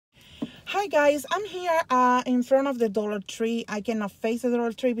Hi guys, I'm here in front of the Dollar Tree. I cannot face the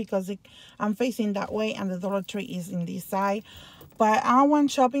Dollar Tree because I'm facing that way and the Dollar Tree is in this side. But I went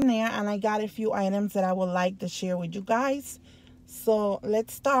shopping there and I got a few items that I would like to share with you guys. So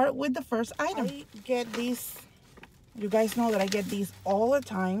let's start with the first item. I get these, you guys know that I get these all the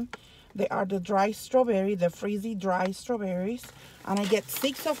time. They are the dry strawberry, the freezy dry strawberries. And I get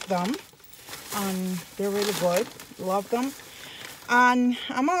 6 of them. And they're really good. Love them. And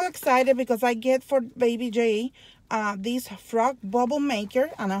I'm all excited because I get for baby J this frog bubble maker,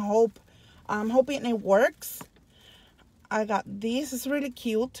 and I'm hoping it works. I got this. It's really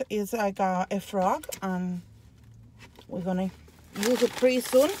cute. It's like a frog, and we're gonna use it pretty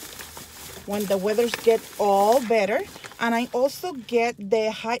soon when the weathers get all better. And I also get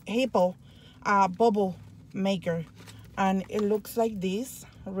the hippo bubble maker, and it looks like this,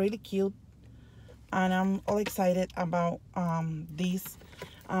 really cute. And I'm all excited about this.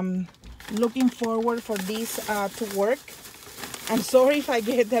 I'm looking forward for this to work. I'm sorry if I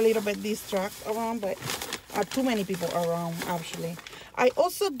get a little bit distracted around, but too many people around actually. I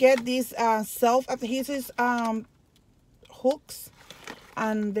also get these self-adhesive hooks,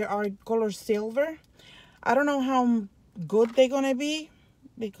 and they are color silver. I don't know how good they're gonna be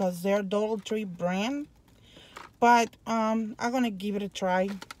because they're Dollar Tree brand, but I'm gonna give it a try.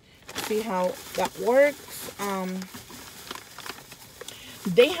 See how that works.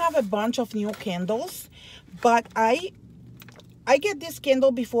 They have a bunch of new candles, but I get this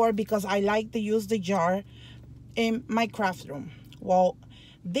candle before because I like to use the jar in my craft room. Well,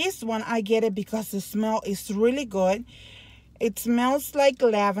 this one I get it because the smell is really good. It smells like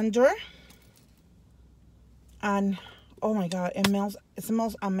lavender, and oh my god, it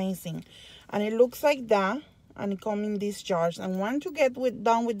smells amazing. And it looks like that. And it comes in these jars. And once you get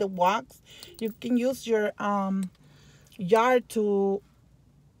done with the wax, you can use your jar to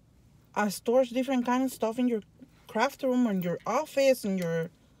store different kind of stuff in your craft room, or in your office, in your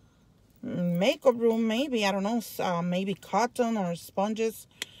makeup room, maybe. I don't know, maybe cotton or sponges.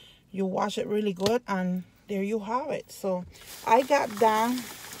 You wash it really good, and there you have it. So I got that.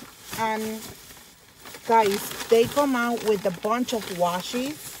 And guys, they come out with a bunch of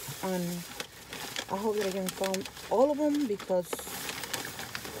washes, and I hope that I can find all of them because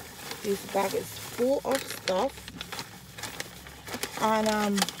this bag is full of stuff.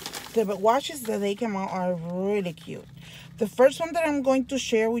 And the washes that they come out are really cute. The first one that I'm going to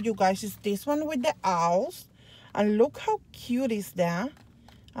share with you guys is this one with the owls. And look how cute is that.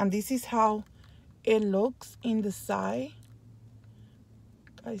 And this is how it looks in the side.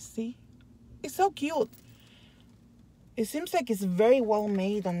 Guys, see? It's so cute. It seems like it's very well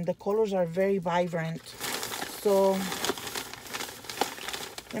made, and the colors are very vibrant. So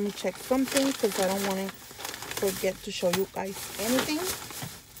let me check something because I don't want to forget to show you guys anything.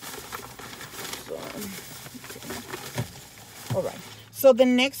 So okay. All right. So the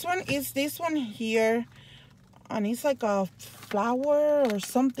next one is this one here, and it's like a flower or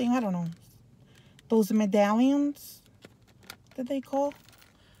something. I don't know. Those medallions that they call.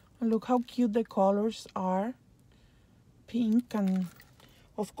 And look how cute the colors are. Pink, and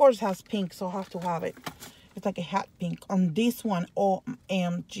of course it has pink, so I have to have it. It's like a hot pink. On this one,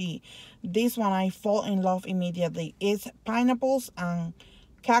 OMG, this one I fall in love immediately. It's pineapples and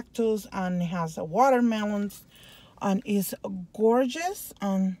cactus, and it has watermelons, and it's gorgeous.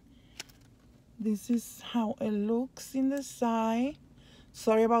 And this is how it looks in the side.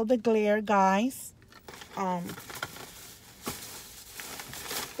 Sorry about the glare, guys. Then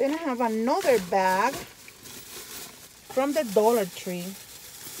I have another bag from the Dollar Tree.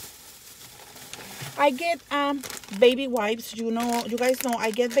 I get baby wipes. You guys know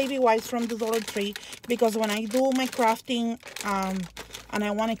I get baby wipes from the Dollar Tree because when I do my crafting and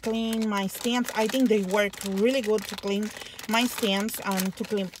I want to clean my stamps, I think they work really good to clean my stamps and to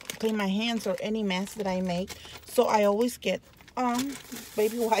clean my hands or any mess that I make. So I always get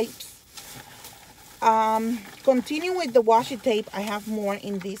baby wipes. Continue with the washi tape. I have more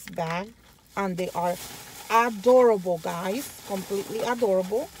in this bag, and they are adorable, guys, completely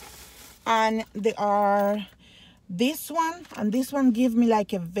adorable. And they are this one and this one give me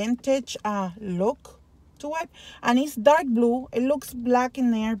like a vintage look to it, and it's dark blue. It looks black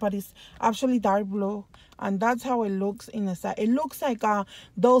in there, but it's actually dark blue, and that's how it looks in the side. It looks like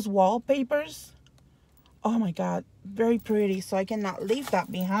those wallpapers. Oh my god, very pretty. So I cannot leave that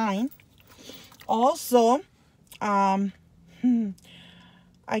behind. Also I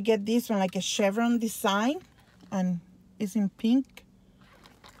get this one like a chevron design, and it's in pink,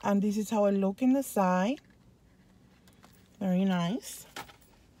 and this is how it looks in the side. Very nice.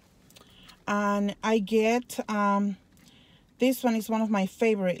 And I get This one is one of my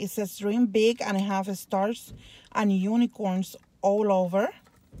favorite. It says dream big, and it has stars and unicorns all over.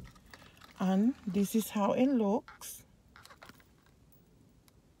 And this is how it looks.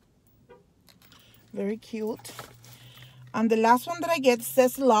 Very cute. And the last one that I get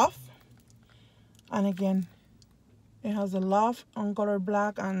says love. And again, it has a love on color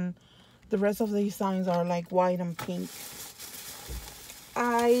black, and the rest of the designs are like white and pink.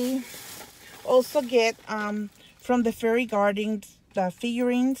 I also get from the Fairy Garden the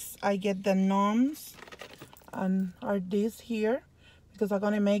figurines. I get the gnomes, and are these here because I'm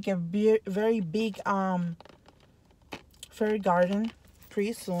gonna make a very big Fairy Garden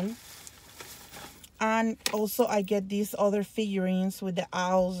pretty soon. And also I get these other figurines with the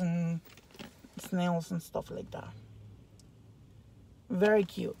owls and snails and stuff like that. Very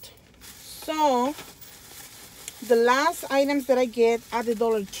cute. So the last items that I get at the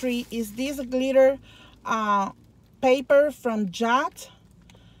Dollar Tree is this glitter paper from Jot,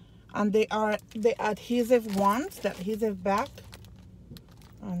 and they are the adhesive ones, the adhesive back.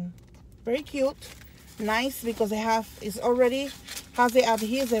 Very cute, nice, because it's already has the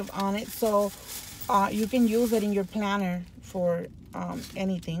adhesive on it, so you can use it in your planner for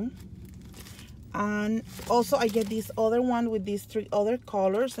anything. And also I get this other one with these 3 other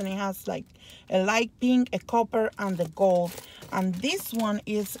colors, and it has like a light pink, a copper, and the gold. And this one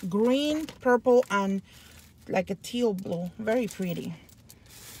is green, purple, and like a teal blue. Very pretty.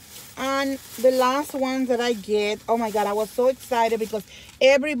 And the last one that I get, oh my god, I was so excited because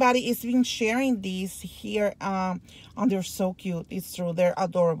everybody is been sharing these here, and they're so cute. It's true, they're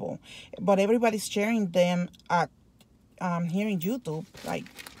adorable, but everybody's sharing them at here in YouTube, like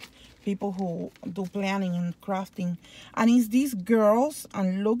people who do planning and crafting. And it's these girls,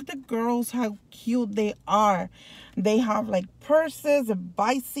 and look the girls, how cute they are. They have like purses, a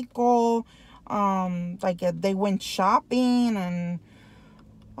bicycle, they went shopping, and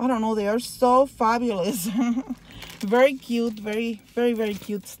I don't know, they are so fabulous. Very cute, very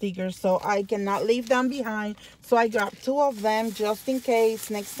cute stickers. So I cannot leave them behind, so I grabbed 2 of them just in case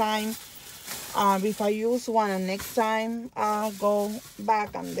next time, if I use one, and next time I'll go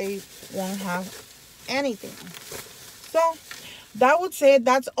back and they won't have anything. So that would say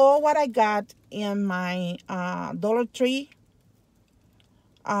that's all what I got in my Dollar Tree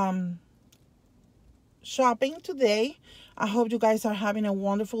shopping today. I hope you guys are having a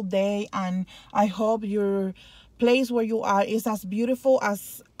wonderful day, and I hope your place where you are is as beautiful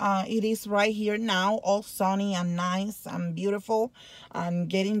as it is right here now, all sunny and nice and beautiful, and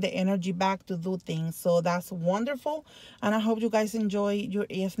getting the energy back to do things. So that's wonderful, and I hope you guys enjoy your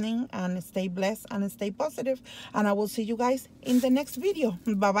evening, and stay blessed and stay positive, and I will see you guys in the next video.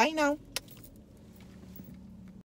 Bye bye now.